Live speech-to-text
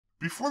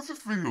Before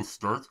this video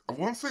starts, I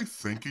want to say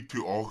thank you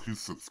to all who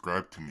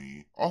subscribed to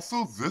me.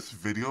 Also, this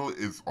video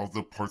is all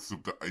the parts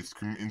of the Ice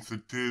Cream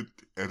Institute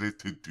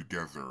edited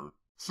together.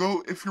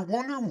 So, if you're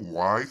wondering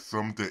why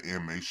some of the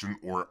animation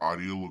or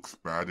audio looks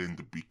bad in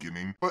the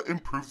beginning, but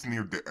improves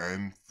near the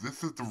end,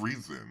 this is the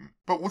reason.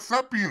 But with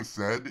that being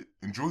said,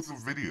 enjoy the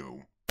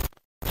video.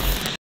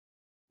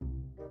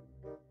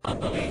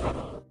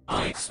 Unbelievable.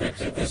 I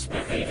expected this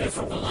behavior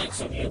from the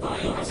likes of you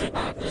Biohazard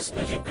Madness,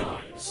 but you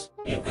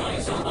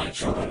guys are my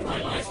children,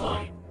 my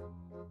lifeline.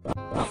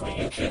 What were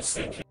you kids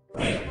thinking?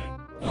 Really?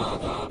 Blah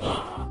blah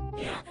blah.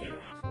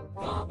 Accurate.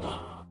 Blah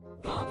blah.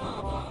 Blah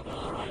blah blah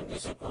blah. I'm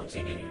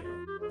disappointing in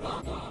you.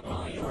 Blah blah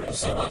blah. You're in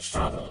so much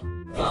trouble.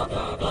 Blah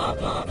blah blah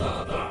blah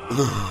blah blah.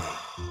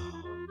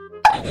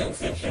 I don't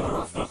think you're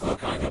off the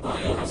hook either,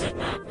 Biohazard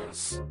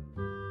Madness.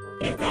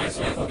 You guys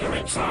leveled your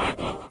entire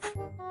block.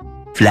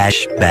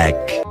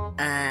 Flashback.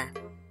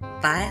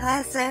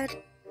 Biohazard?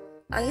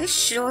 Are you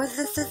sure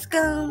this is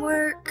gonna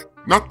work?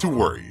 Not to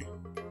worry.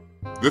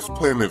 This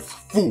plan is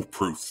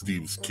foolproof,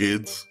 Steve's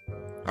kids.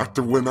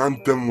 After when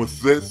I'm done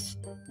with this,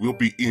 we'll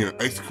be eating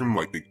ice cream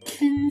like the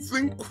kings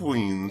and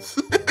queens.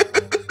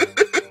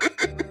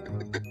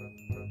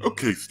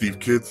 Okay, Steve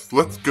kids,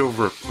 let's go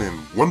over our plan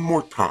one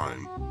more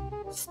time.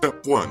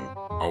 Step 1,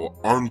 I'll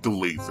arm the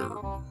laser.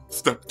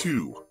 Step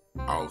 2,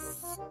 I'll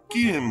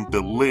skim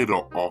the lid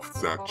off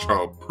that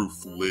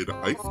childproof lid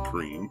ice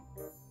cream.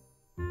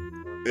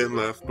 And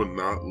last but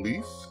not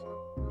least,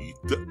 eat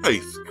the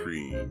ice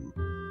cream.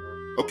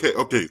 Okay,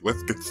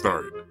 let's get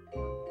started.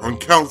 On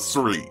count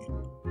 3.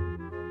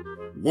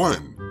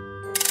 1,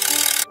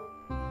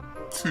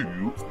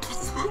 2,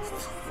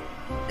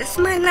 This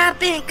might not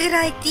be a good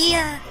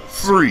idea.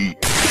 3.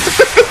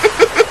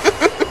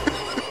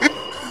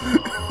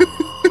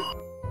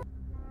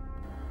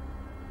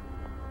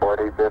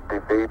 40, 50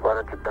 feet, why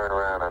don't you turn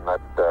around and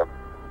let them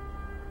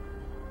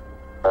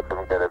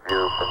get a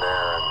view from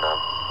there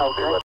and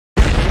see what...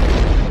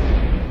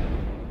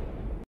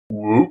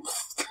 Whoops.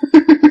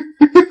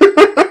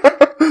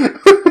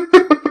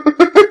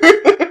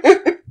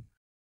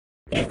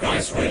 You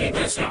guys really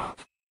messed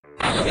up.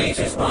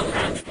 Elevators one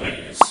hand,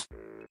 please.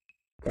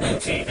 No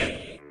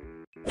TV.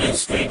 No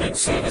streaming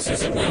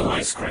services and no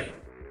ice cream.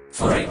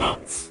 For a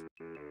month.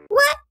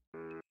 What?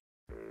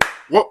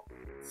 Well,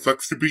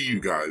 sucks to be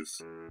you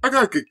guys. I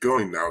gotta get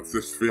going now if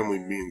this family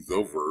meeting's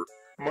over.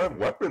 My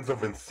weapons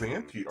of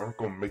insanity aren't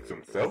gonna make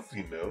themselves,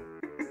 you know.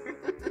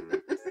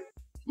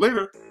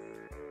 Later.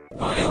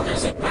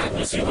 Biohazard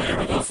Madness, you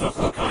aren't off the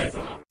hook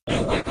either.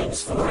 No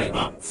weapons for a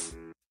month.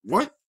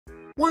 What?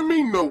 What do you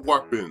mean no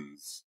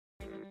weapons?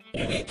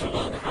 You need to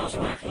learn how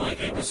to act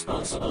like a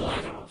responsible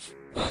adult.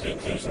 That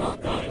includes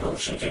not buying or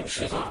shooting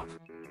shit up.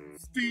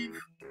 Steve,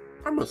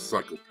 I'm a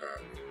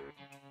psychopath.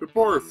 The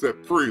bar is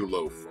set pretty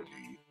low for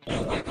me.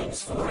 No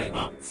weapons for a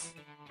month.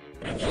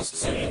 And just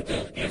so you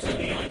don't get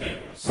any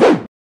ideas.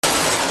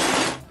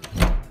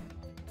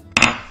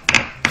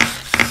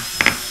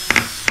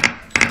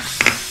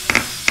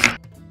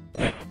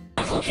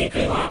 That'll keep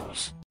you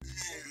out.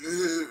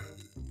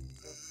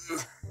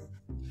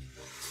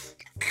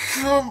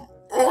 Come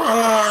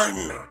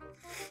on!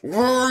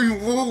 Why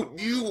won't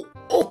you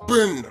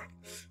open?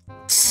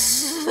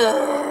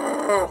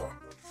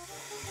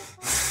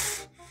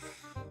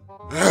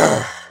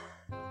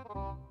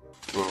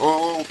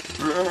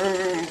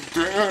 Open,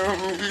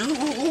 damn you!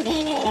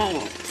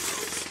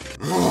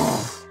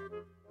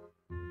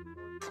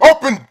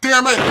 Open,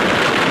 damn it!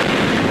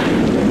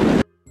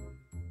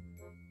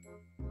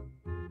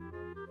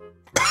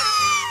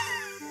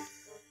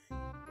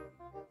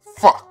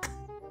 Fuck!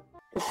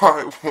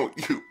 Why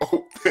won't you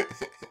open?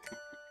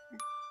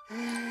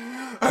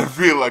 I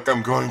feel like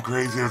I'm going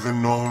crazier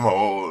than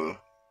normal.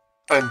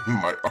 I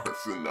need my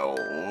arsenal.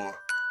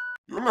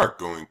 You're not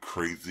going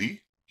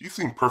crazy. You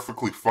seem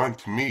perfectly fine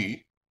to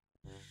me.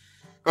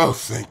 Oh,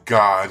 thank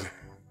God.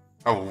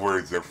 I was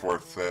worried there for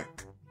a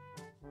sec.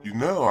 You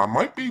know, I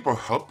might be able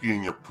to help you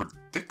in your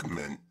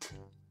predicament.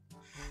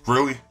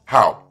 Really?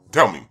 How?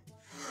 Tell me.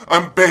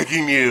 I'm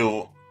begging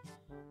you.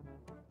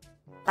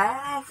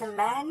 Biohazard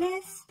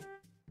Madness?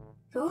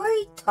 Who are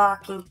you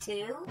talking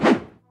to?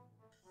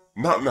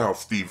 Not now,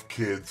 Steve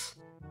kids.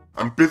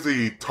 I'm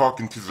busy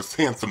talking to this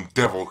handsome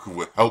devil who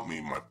will help me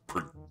in my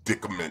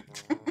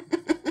predicament.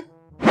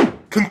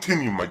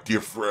 Continue, my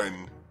dear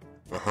friend.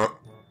 Uh-huh.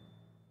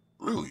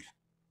 Really?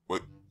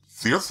 What?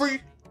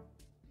 Seriously?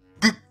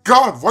 Good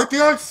God, why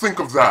did I think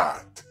of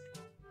that?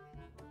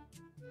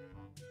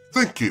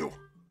 Thank you.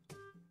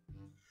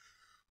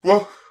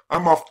 Well,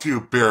 I'm off to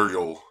a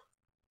burial.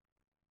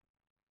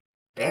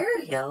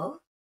 Burial?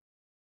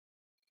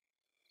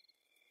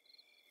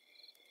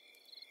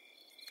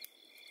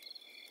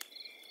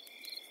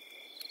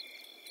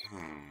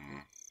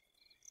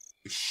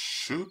 It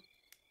should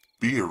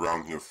be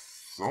around here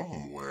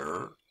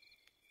somewhere.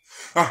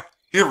 Ah,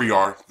 here we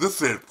are.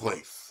 This is the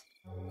place.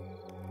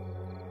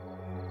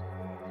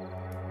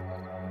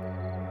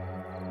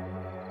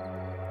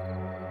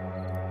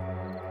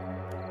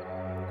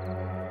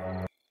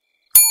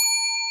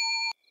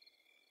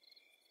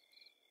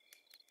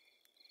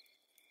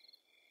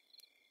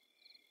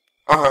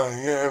 I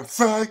am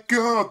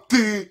Psycho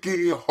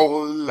Diggy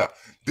Hole,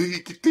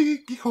 Diggy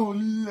Diggy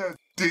Hole,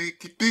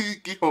 Diggy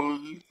Diggy Hole.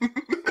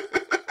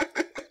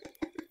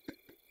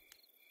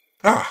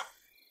 Ah,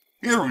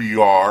 here we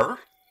are.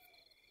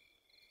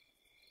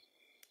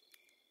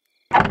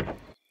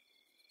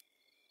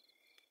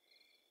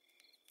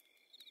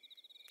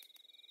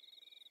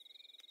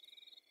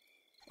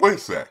 Wait a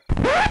sec.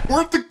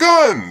 Where's the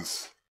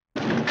guns?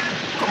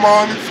 Come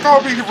on, it's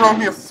gotta be around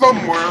here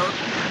somewhere.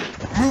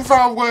 Move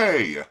our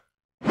way.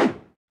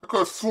 I could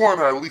have sworn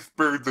I at least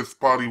buried this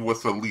body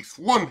with at least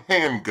one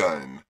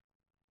handgun.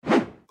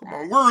 Come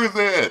on, where is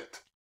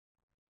it?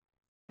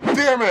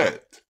 Damn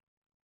it!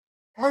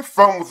 I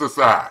found with this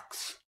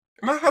axe,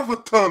 and I have a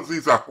ton of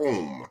these at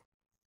home.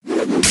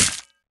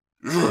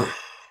 Ugh.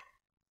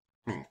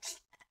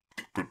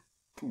 Stupid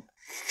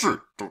shit.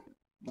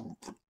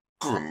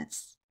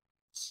 Guns.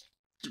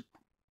 Stupid.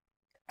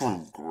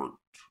 Great.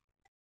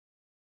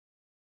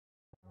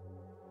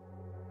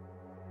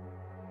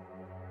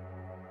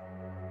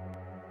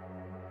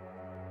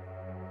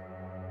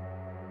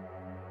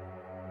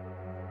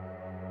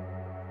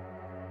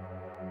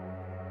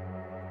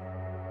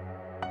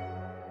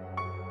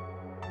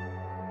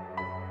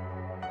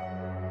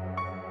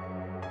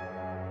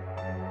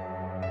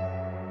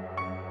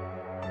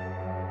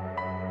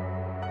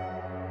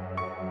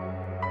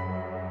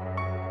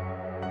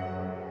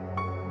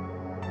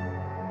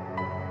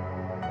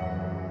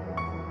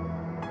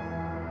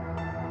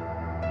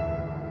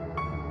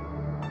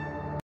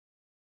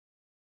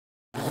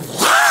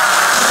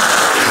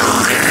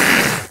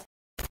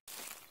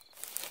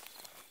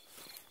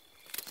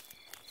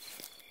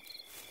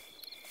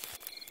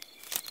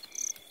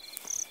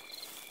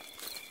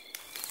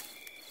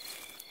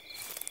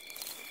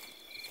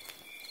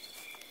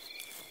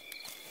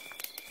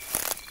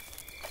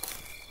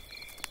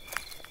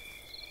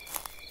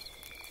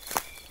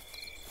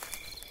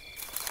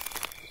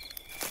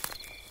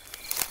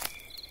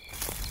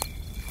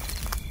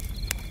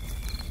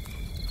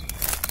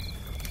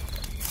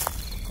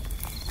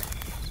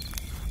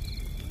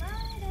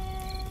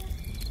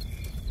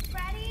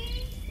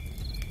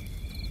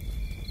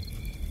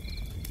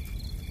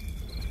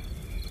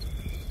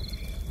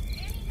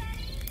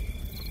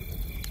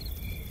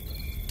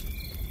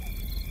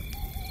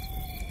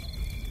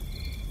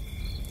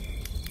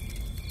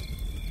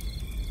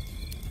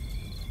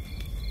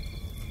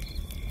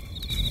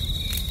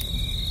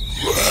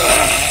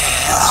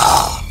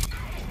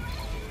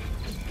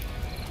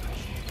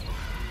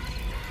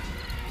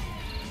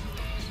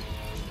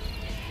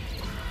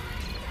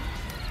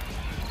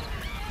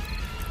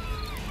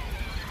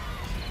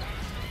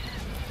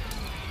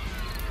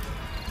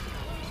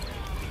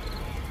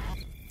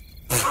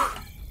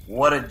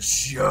 What a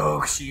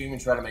joke. She didn't even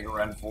try to make a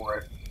run for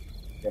it.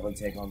 Definitely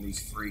take on these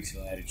freaks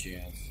if I had a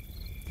chance.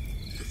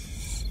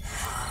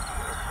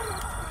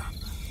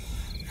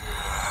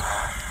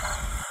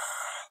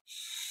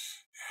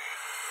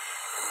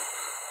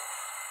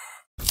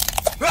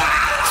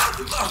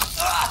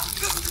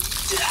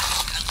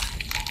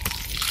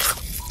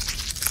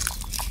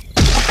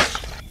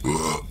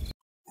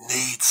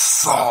 Need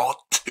salt.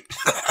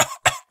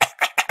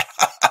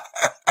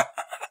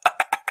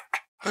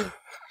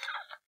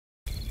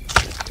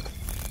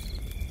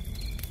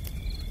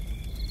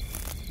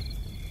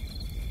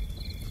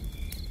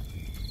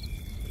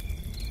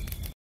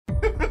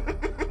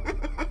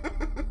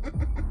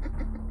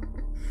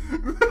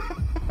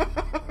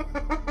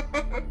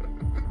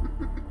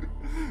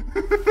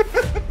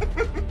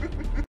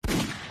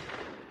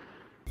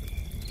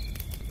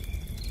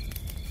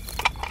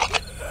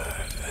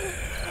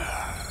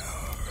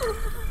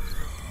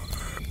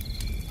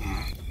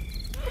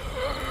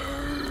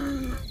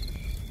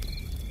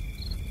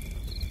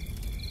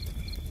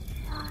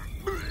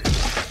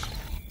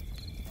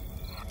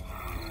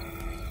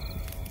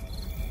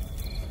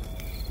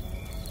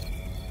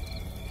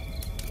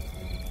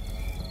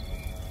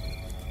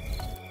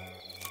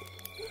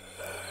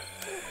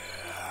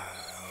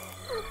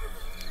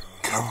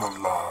 Come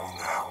along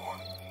now.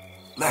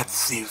 Let's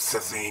see if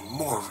there's any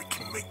more we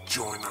can make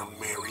join our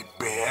merry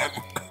band.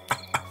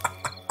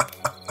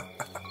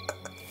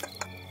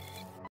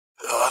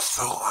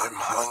 Also, I'm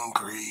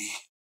hungry.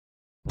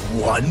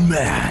 One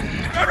man.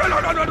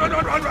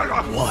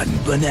 One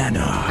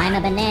banana. I'm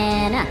a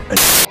banana.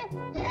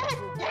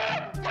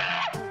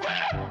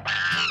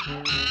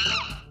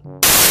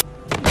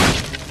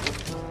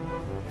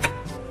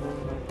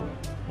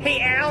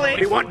 Hey, Alan!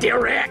 We want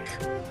Derek!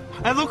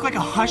 I look like a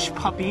hush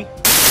puppy.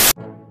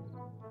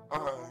 I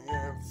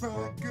am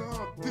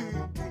Psycho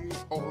Diggy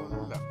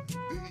Hole,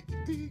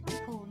 Diggy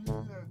Diggy Hole,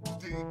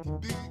 Diggy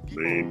Diggy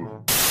Name.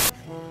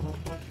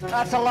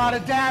 That's a lot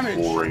of damage.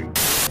 Boring.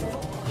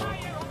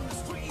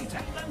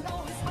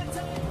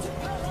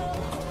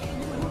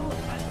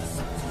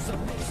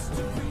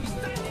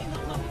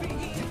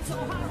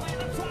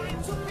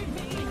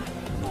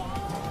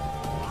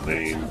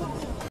 Name.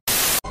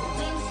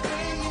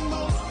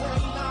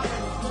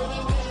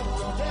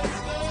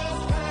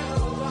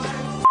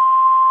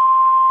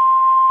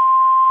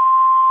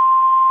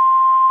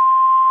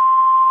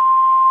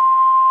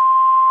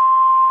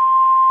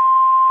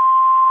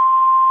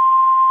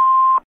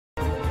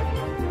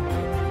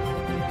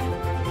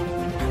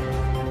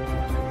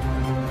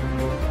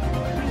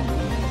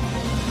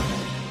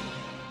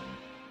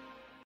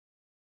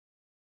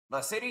 The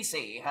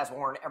CDC has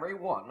warned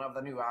everyone of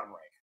the new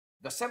outbreak.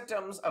 The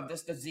symptoms of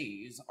this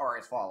disease are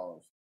as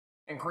follows: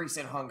 increase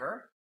in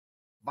hunger,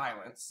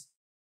 violence,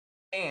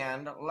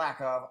 and lack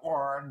of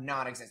or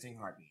non-existing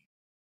heartbeat.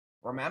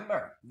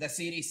 Remember, the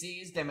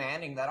CDC is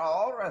demanding that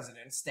all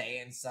residents stay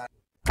inside.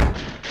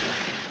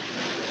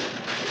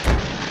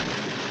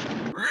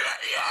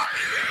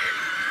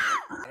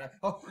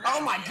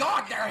 Oh my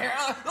God, they're here!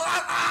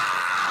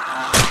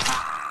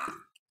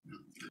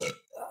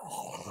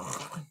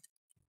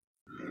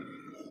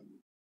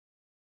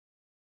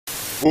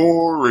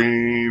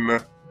 Boring.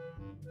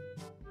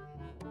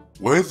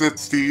 What is it,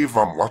 Steve?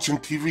 I'm watching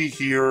TV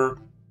here.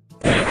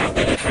 There have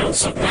been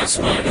accounts of mass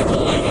murder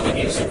all over the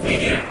music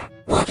media.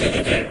 What can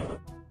you do?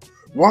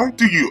 Why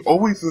do you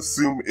always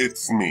assume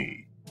it's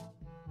me?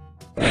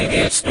 Maybe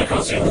it's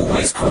because you're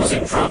always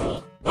causing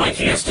trouble. Like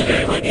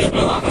yesterday when you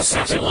blew up a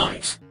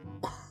satellite.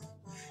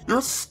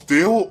 You're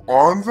still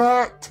on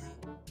that?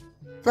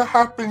 That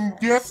happened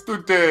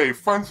yesterday.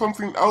 Find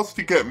something else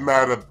to get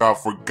mad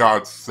about, for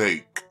God's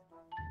sake.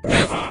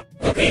 Never.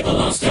 The people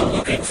are still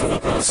looking for the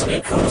person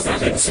who caused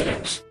that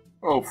incident.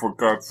 Oh, for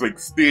God's sake,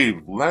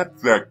 Steve, let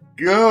that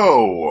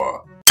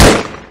go!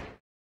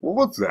 What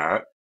was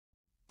that?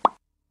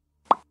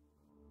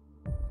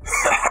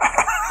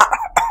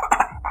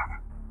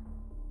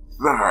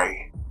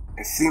 Sorry,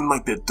 it seemed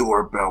like the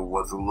doorbell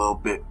was a little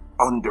bit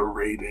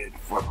underrated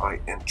for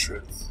my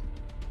interests.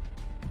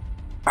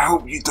 I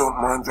hope you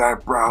don't mind that I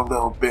brought a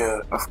little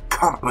bit of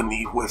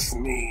company with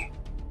me.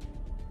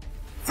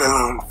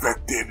 Fellow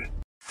infected.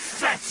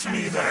 Fetch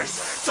me their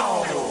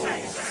souls!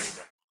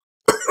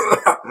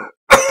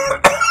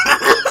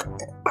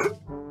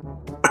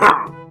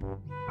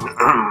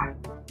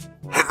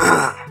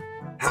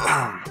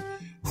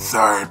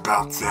 Sorry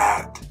about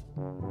that.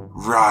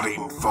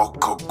 Rotting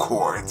vocal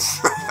cords.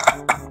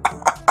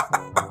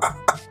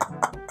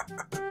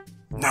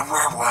 Now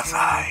where was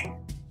I?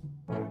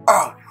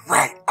 Oh,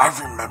 right, I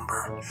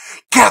remember.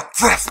 Get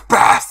this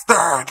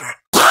bastard!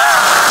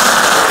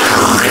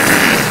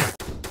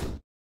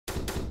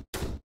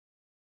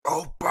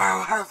 Oh,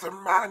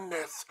 Biohazard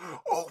Madness,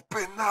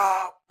 open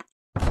up!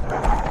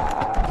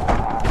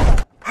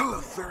 Hello,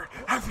 sir.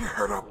 Have you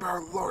heard of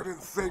our Lord and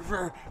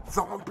Savior,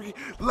 Zombie?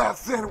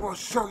 Last in, we'll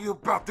show you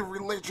about the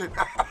religion.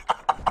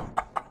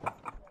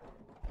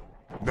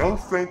 No,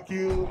 thank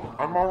you.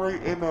 I'm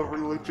already in a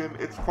religion.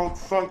 It's called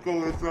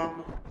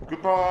psychoism.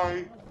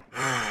 Goodbye.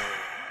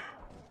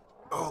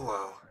 Oh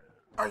well,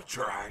 I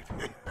tried.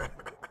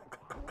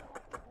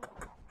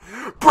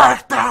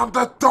 Break down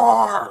the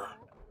door!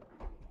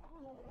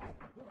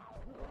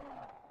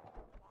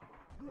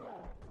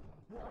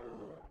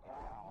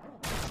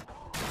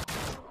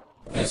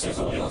 This is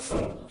all your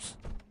fault.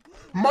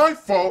 My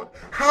fault?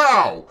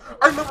 How?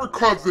 I never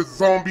caused this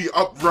zombie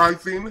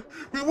uprising.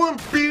 We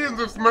wouldn't be in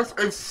this mess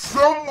if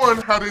someone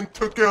hadn't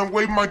taken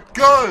away my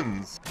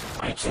guns.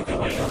 I took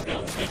away your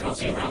guns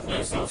because you have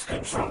no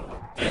self-control.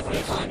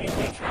 Every time you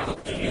wreak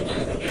havoc, do you know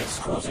who gets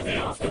caught in the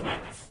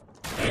aftermath?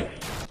 Really?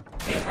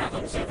 It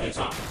happens every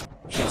time.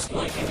 Just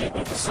like you did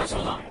with the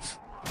satellite.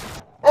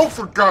 Oh,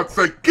 for God's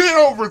sake, get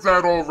over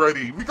that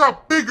already. We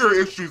got bigger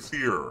issues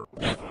here.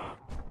 Never.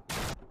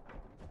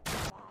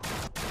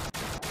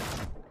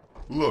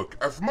 Look,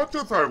 as much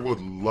as I would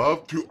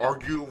love to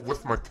argue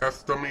with my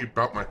test dummy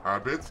about my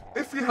habits,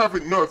 if you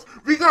haven't noticed,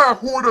 we got a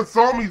horde of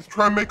zombies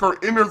trying to make our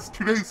innards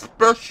today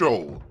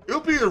special.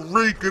 It'll be a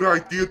really good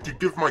idea to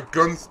give my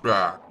guns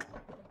back.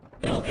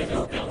 You'll give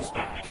your guns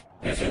back,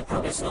 if you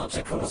promise not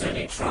to cause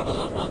any trouble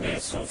on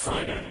Mondays through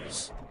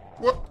Fridays.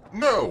 What?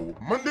 No,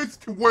 Mondays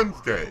to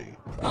Wednesday.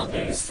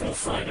 Mondays through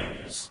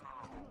Fridays.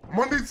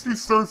 Mondays to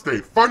Thursday,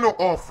 final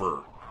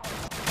offer.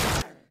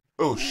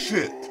 Oh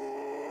shit.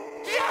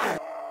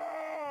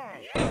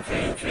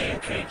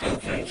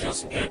 Okay,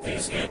 just get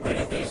rid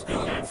of these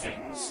goddamn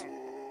things.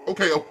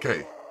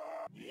 Okay.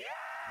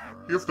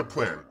 Here's the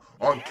plan.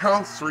 On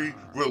count 3,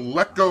 we'll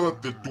let go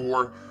of the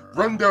door,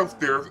 run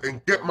downstairs,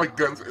 and get my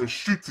guns and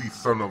shoot these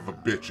son of a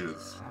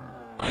bitches.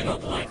 I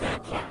don't like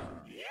that plan.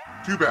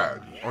 Too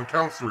bad. On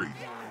count 3.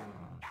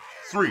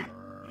 3,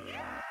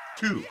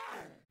 2,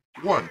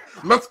 1,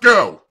 let's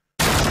go!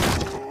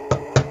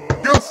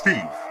 Go,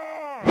 Steve!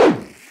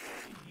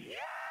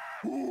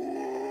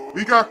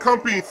 We got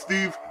company,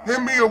 Steve.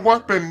 Hand me a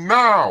weapon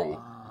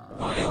now!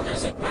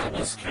 Biohazard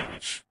Madness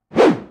catch.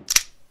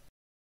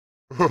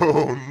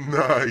 Oh,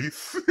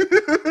 nice.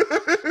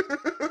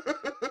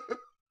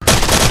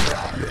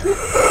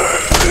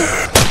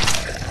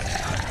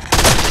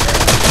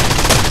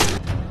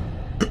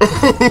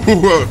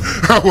 Oh,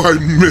 how I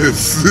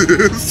miss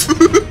this.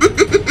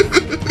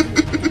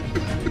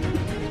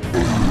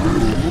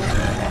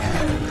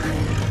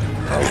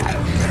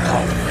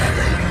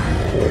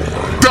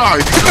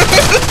 Die!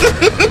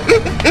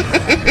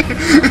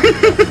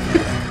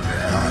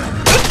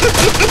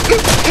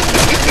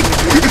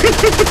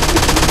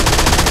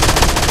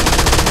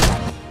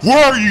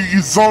 Where are you,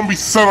 you zombie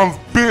son of a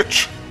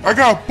bitch? I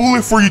got a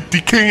bullet for your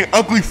decaying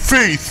ugly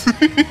face!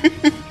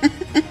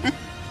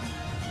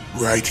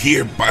 Right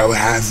here,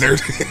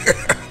 Biohazard.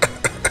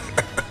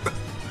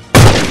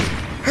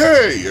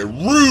 Hey,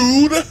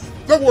 rude!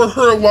 That would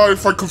hurt a lot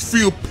if I could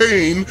feel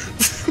pain.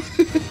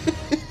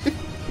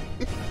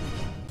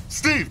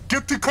 Steve,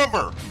 get to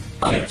cover!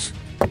 Quiet.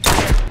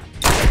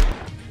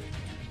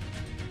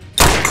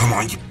 Come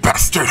on, you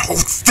bastard, hold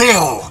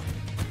still!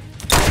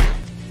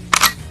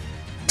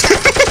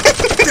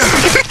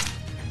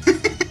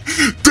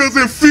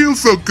 Doesn't feel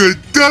so good,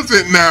 does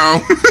it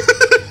now?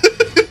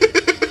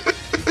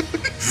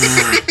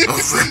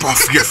 I'll rip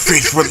off your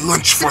face with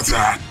lunch for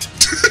that.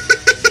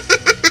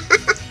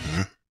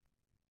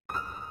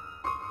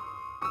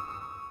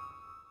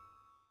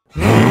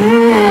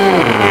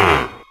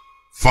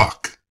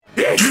 Fuck.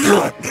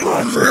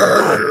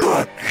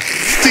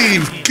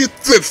 Steve, get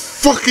that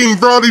fucking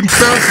rotting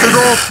bastard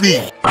off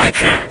me! I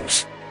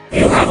can't.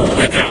 You have all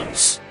the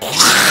guns.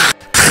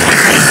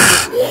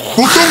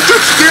 Well, don't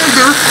just stand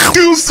there!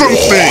 Do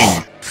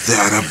something!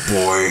 That a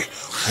boy.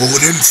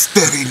 Hold him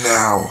steady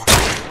now.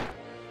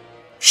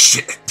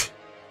 Shit.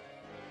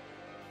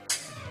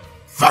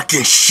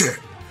 Fucking shit.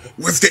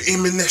 Where's the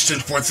ammunition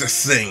for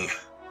this thing?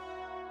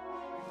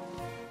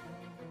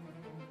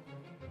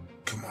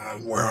 Come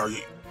on, where are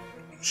you?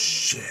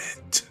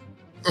 Shit.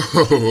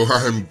 Oh,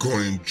 I'm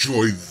going to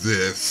enjoy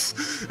this.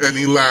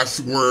 Any last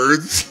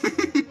words?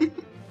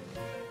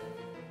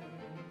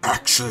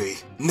 Actually,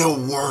 no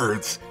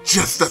words,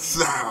 just a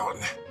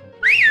sound.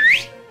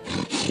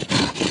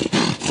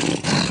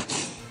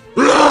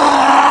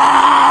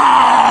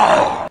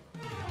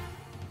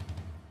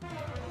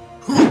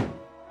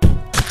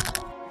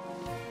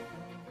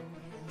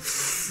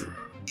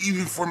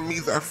 Even for me,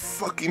 that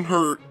fucking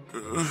hurt.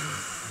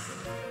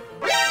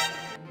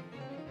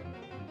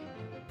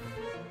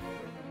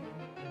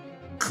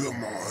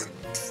 Come on,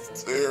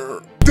 there.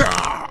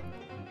 Ah!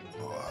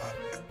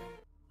 Fuck.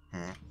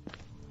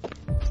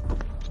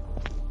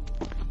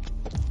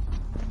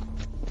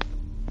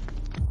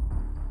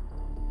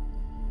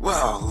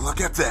 Well,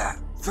 look at that.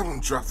 Someone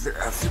dropped their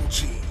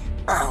SMG.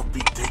 I'll be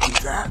taking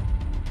that.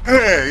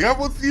 Hey, I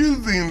was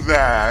using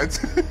that.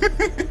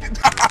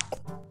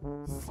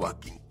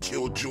 Fucking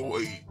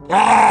killjoy.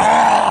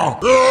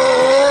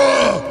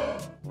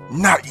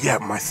 Not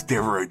yet, my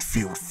steroid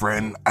field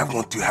friend. I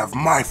want to have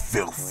my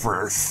fill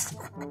first.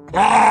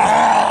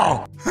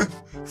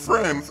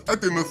 Friends? I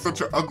didn't know such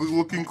an ugly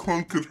looking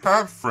clone could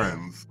have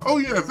friends. Oh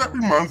yeah, that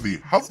reminds me.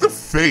 How's the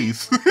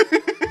face?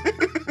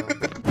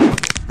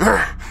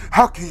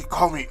 How can you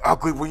call me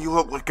ugly when you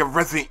look like a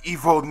Resident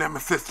Evil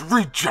Nemesis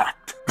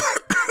reject?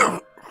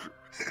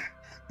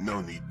 No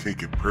need to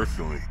take it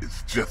personally,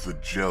 it's just a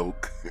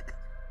joke.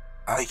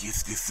 I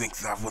used to think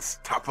that was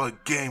top of the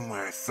game when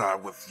I saw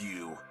it with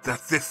you.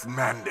 That this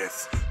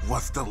madness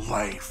was the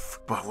life,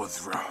 but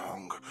was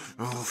wrong.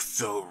 Oh,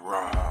 so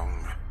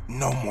wrong.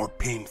 No more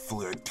pain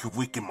fluid to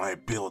weaken my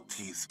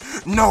abilities.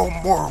 No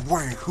more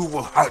worrying who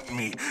will hunt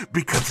me,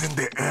 because in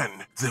the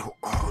end, they'll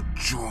all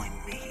join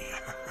me.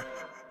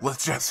 With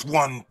just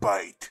one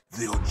bite,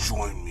 they'll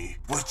join me.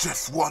 With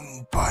just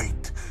one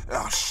bite,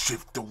 I'll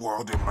shift the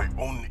world in my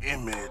own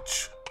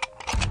image.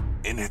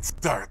 And it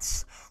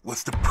starts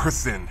with the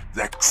person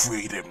that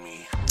created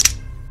me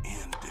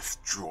and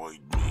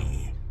destroyed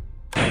me.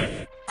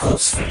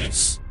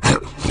 Ghostface.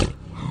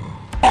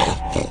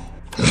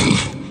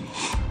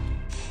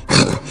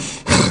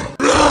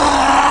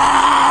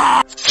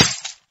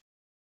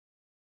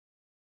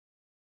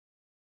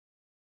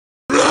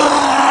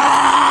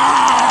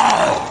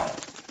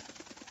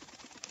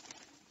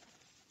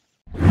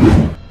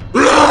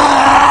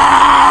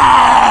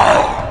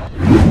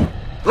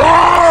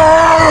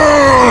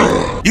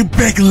 You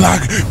big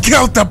lug,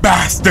 kill the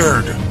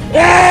bastard!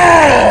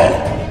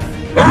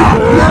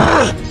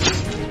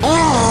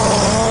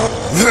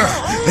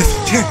 If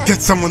you can't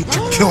get someone to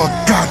kill a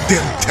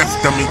goddamn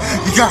test dummy,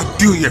 you gotta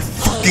do it your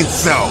fucking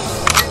self.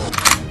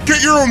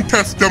 Get your own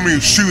test dummy to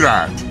shoot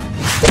at.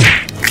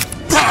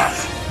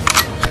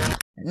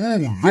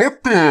 Ooh,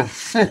 what the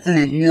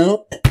fucking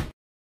work?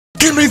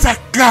 Give me that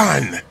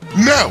gun!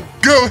 No,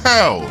 go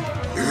hell!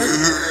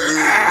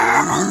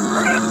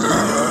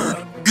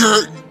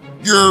 Get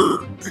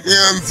your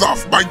hands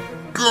off my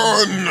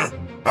gun!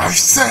 I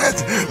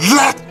said,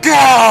 let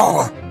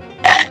go!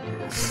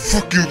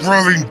 Fucking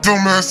rotting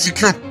dumbass, you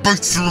can't bite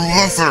through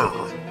leather!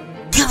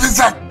 Give me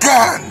that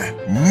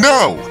gun!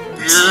 No!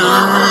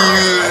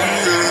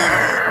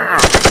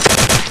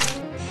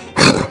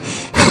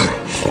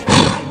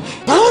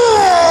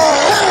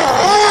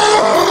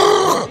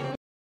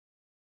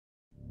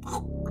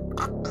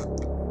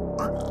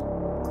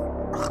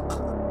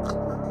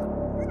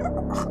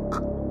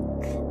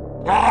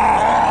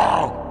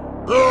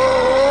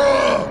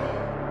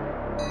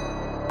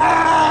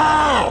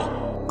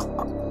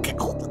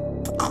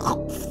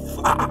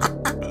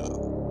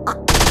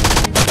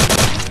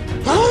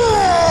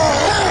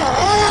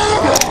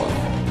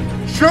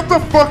 Shut the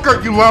fuck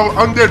up, you loud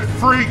undead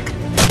freak!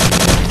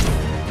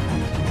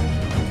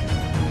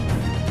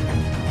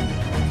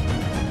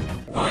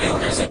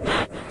 Biohazard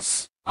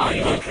madness. Are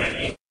you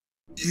okay?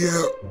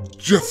 Yeah,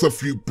 just a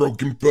few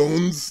broken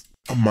bones,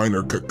 a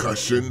minor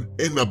concussion,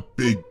 and a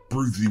big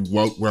bruisey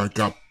welt where I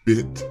got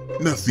bit.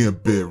 Nothing a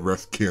bit of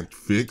rest can't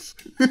fix.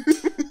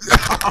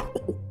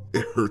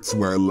 It hurts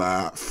when I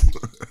laugh.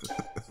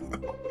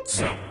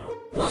 So,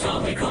 what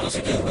are we going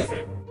to do with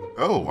him?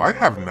 Oh, I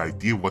have an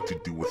idea what to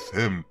do with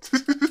him.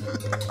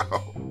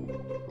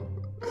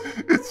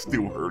 It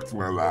still hurts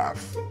when I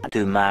laugh.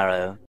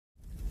 Tomorrow.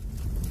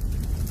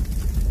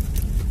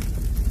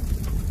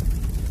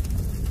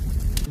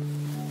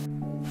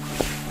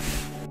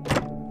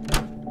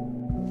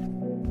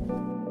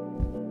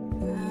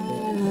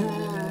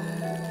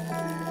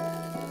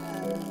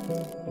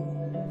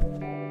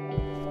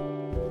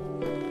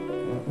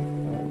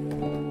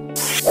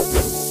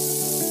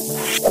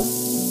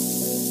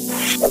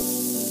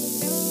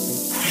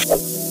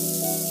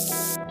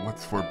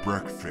 What's for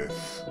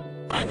breakfast?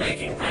 I'm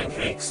making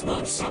pancakes,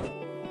 Mom, son.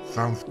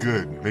 Sounds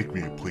good. Make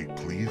me a plate,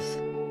 please.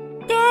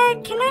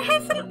 Dad, can I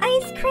have some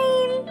ice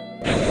cream?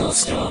 No, you're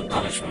still on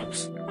punishment.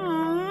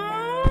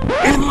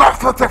 Aww.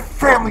 Enough of the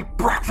family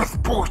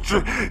breakfast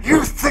bullshit!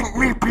 You think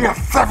me being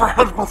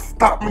severhead will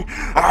stop me?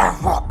 I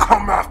will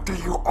come after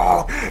you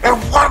all,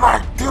 and when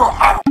I do,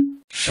 I'll...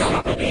 Shut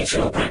up and eat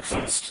your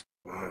breakfast.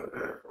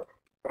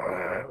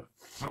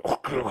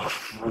 Okay.